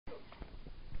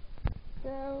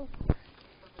So,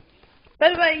 by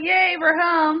the way, yay, we're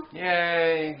home.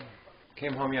 Yay!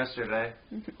 Came home yesterday.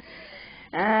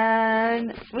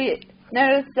 And we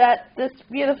noticed that this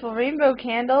beautiful rainbow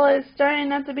candle is starting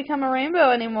not to become a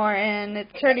rainbow anymore, and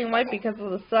it's turning white because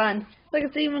of the sun. Look,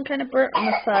 it's even kind of burnt on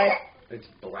the side. It's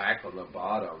black on the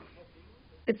bottom.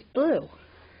 It's blue.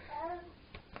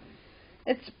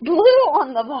 It's blue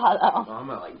on the bottom. Oh, I'm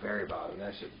at like very bottom.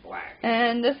 That shit's black.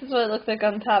 And this is what it looks like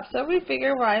on top. So we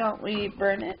figure, why don't we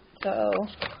burn it? So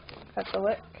cut the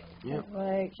wick. Yep.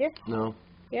 Like here. No.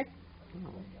 Here. No.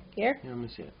 Here. Yeah, let me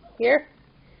see it. Here.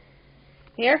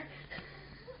 Here.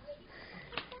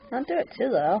 Don't do it too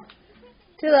low.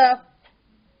 Too low.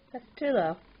 That's too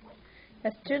low.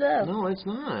 That's too low. No, it's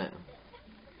not.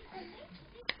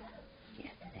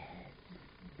 Yes, it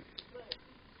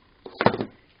is.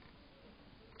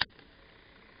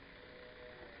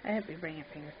 I hope you bring your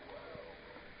finger.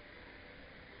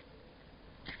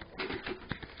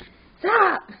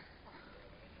 Stop!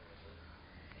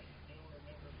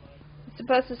 It's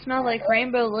supposed to smell like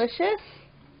Rainbow-licious.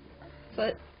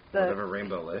 But Whatever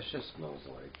Rainbow-licious smells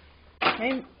like.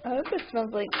 I hope it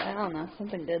smells like, I don't know,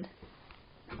 something good.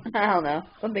 I don't know,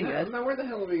 something good. Now, where the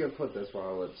hell are we going to put this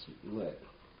while it's lit?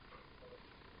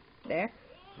 There?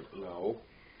 No.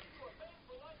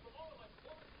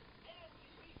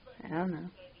 I don't know.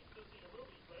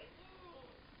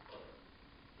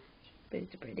 But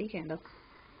it's a pretty candle.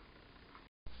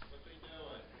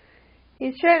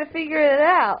 He's trying to figure it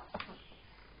out.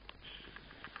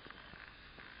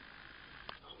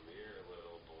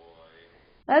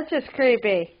 That's just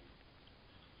creepy.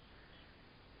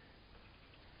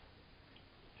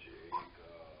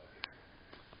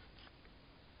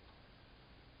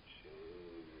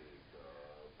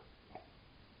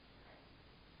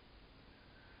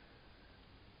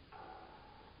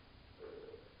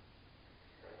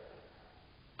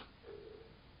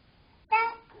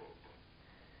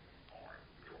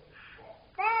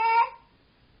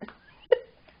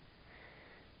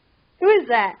 Who is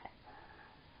that?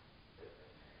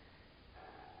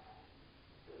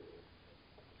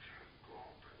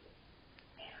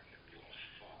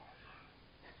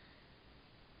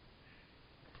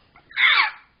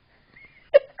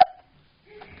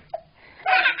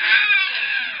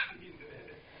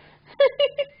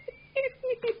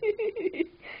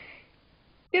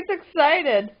 Gets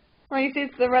excited when he sees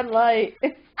the red light.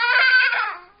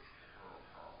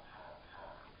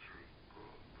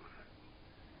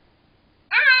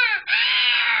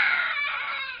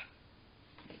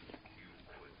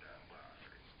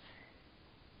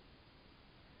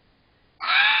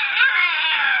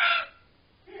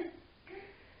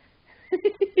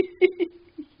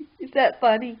 Is that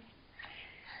funny?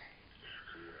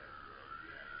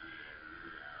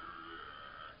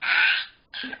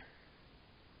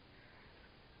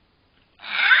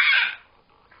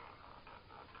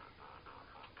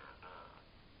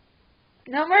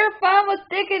 No more fun with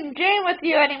Dick and Jane with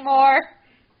you anymore.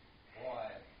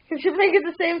 Why? Because you're making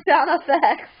the same sound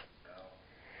effects.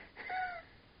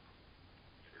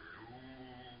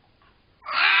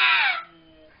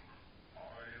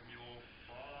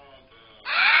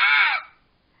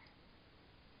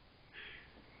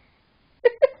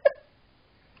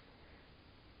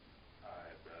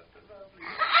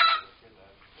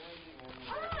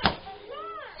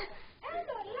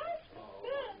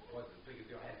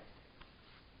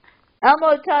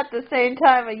 Elmo talked the same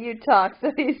time as you talk,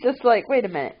 so he's just like, wait a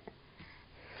minute.